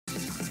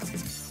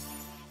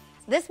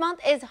This month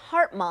is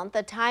Heart Month,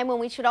 a time when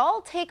we should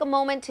all take a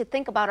moment to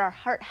think about our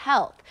heart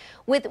health.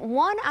 With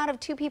 1 out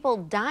of 2 people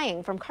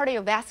dying from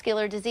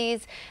cardiovascular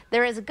disease,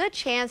 there is a good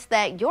chance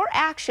that your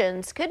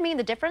actions could mean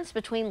the difference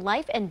between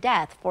life and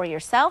death for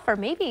yourself or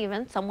maybe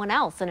even someone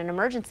else in an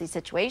emergency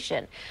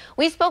situation.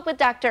 We spoke with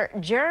Dr.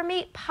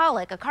 Jeremy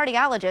Pollack, a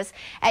cardiologist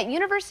at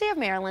University of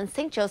Maryland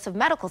St. Joseph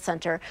Medical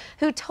Center,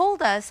 who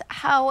told us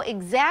how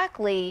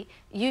exactly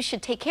you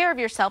should take care of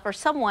yourself or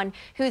someone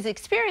who's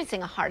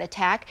experiencing a heart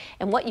attack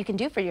and what you can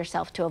do for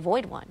yourself to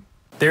avoid one.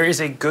 There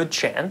is a good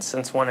chance,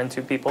 since 1 in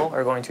 2 people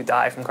are going to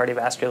die from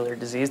cardiovascular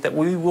disease, that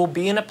we will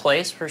be in a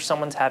place where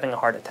someone's having a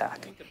heart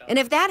attack. And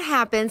if that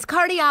happens,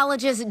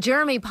 cardiologist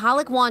Jeremy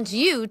Pollack wants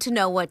you to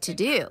know what to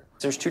do.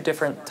 There's 2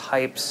 different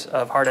types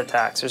of heart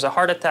attacks. There's a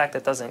heart attack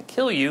that doesn't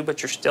kill you,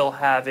 but you're still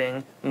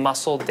having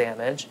muscle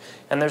damage.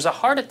 And there's a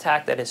heart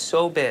attack that is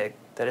so big,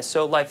 that is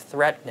so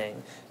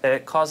life-threatening, that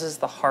it causes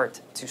the heart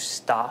to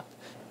stop.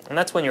 And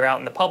that's when you're out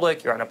in the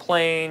public, you're on a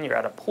plane, you're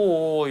at a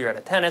pool, you're at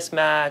a tennis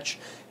match,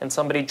 and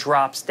somebody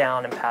drops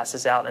down and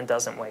passes out and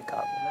doesn't wake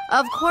up.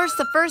 Of course,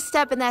 the first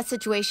step in that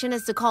situation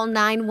is to call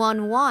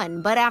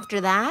 911, but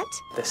after that?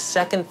 The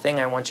second thing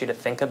I want you to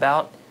think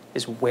about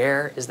is,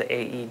 where is the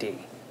AED?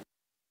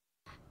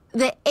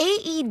 The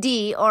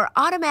AED, or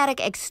automatic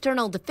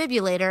external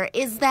defibrillator,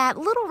 is that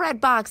little red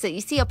box that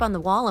you see up on the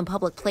wall in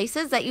public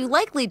places that you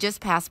likely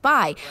just pass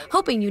by,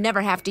 hoping you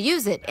never have to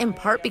use it, in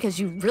part because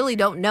you really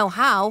don't know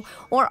how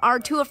or are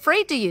too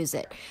afraid to use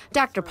it.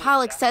 Dr.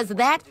 Pollack says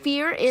that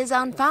fear is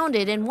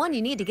unfounded and one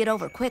you need to get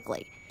over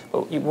quickly.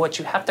 What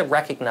you have to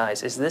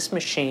recognize is this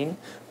machine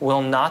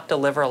will not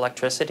deliver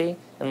electricity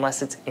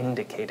unless it's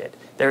indicated.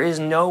 There is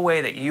no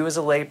way that you as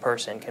a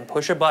layperson can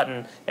push a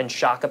button and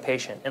shock a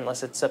patient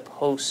unless it's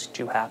supposed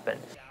to happen.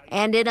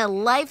 And in a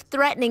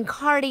life-threatening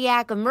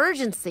cardiac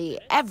emergency,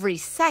 every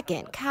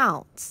second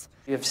counts.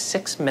 You have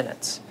 6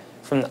 minutes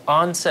from the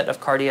onset of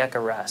cardiac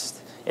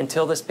arrest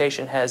until this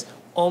patient has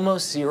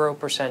almost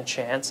 0%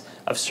 chance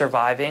of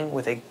surviving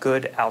with a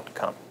good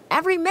outcome.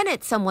 Every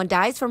minute someone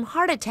dies from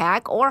heart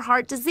attack or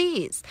heart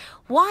disease.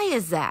 Why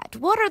is that?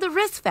 What are the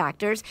risk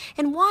factors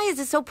and why is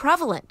it so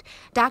prevalent?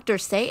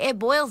 Doctors say it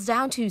boils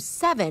down to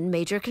 7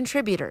 major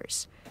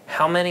contributors.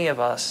 How many of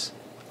us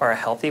are a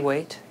healthy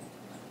weight,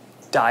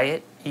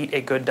 diet, eat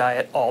a good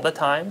diet all the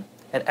time,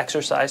 and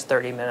exercise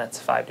 30 minutes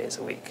 5 days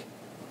a week?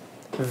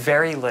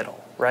 Very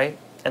little, right?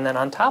 And then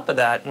on top of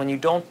that, when you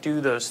don't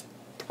do those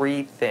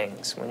 3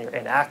 things, when you're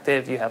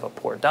inactive, you have a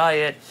poor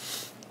diet,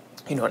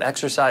 you don't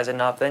exercise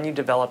enough, then you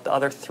develop the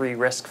other 3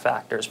 risk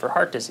factors for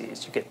heart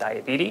disease. You get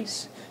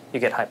diabetes, you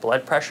get high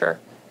blood pressure,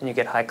 and you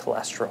get high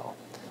cholesterol.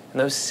 And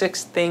those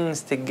 6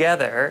 things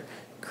together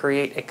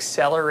create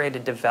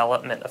accelerated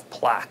development of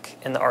plaque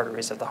in the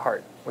arteries of the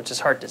heart, which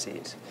is heart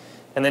disease.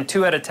 And then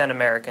 2 out of 10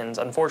 Americans,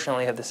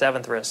 unfortunately, have the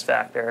 7th risk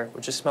factor,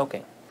 which is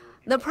smoking.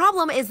 The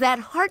problem is that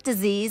heart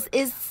disease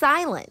is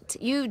silent.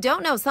 You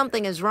don't know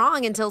something is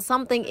wrong until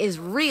something is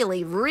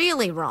really,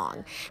 really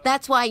wrong.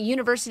 That's why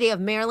University of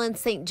Maryland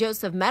St.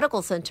 Joseph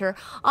Medical Center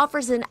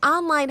offers an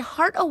online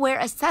heart-aware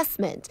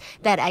assessment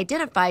that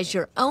identifies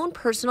your own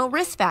personal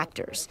risk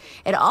factors.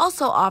 It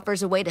also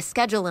offers a way to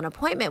schedule an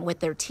appointment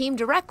with their team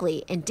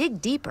directly and dig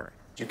deeper.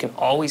 You can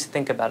always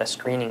think about a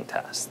screening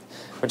test,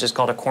 which is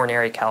called a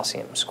coronary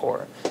calcium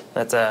score.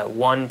 That's a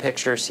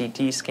 1-picture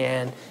CT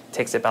scan. It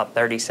takes about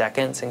 30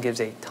 seconds and gives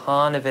a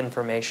ton of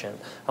information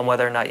on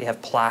whether or not you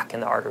have plaque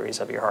in the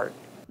arteries of your heart.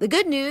 The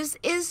good news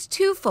is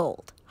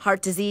twofold.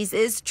 Heart disease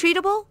is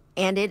treatable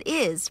and it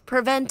is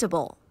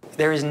preventable.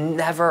 There is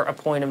never a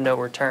point of no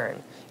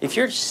return. If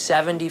you're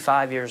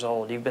 75 years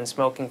old, you've been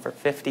smoking for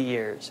 50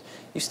 years,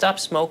 you stop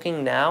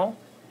smoking now,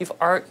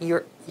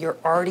 you're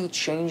already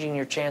changing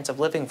your chance of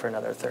living for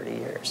another 30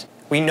 years.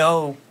 We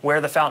know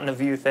where the fountain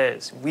of youth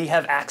is. We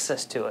have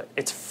access to it.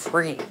 It's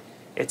free.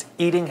 It's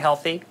eating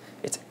healthy,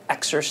 it's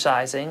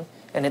exercising,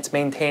 and it's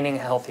maintaining a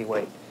healthy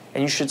weight.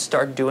 And you should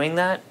start doing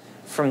that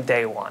from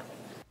day 1.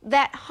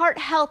 That heart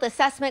health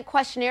assessment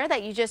questionnaire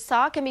that you just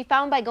saw can be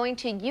found by going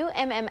to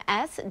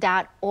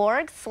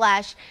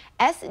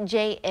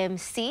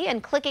umms.org/SJMC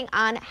and clicking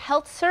on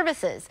Health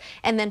Services.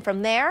 And then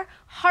from there,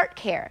 Heart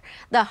Care.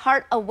 The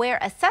Heart Aware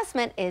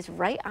Assessment is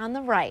right on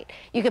the right.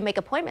 You can make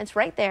appointments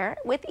right there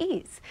with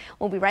ease.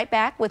 We'll be right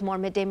back with more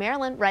Midday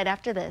Maryland right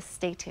after this.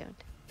 Stay tuned.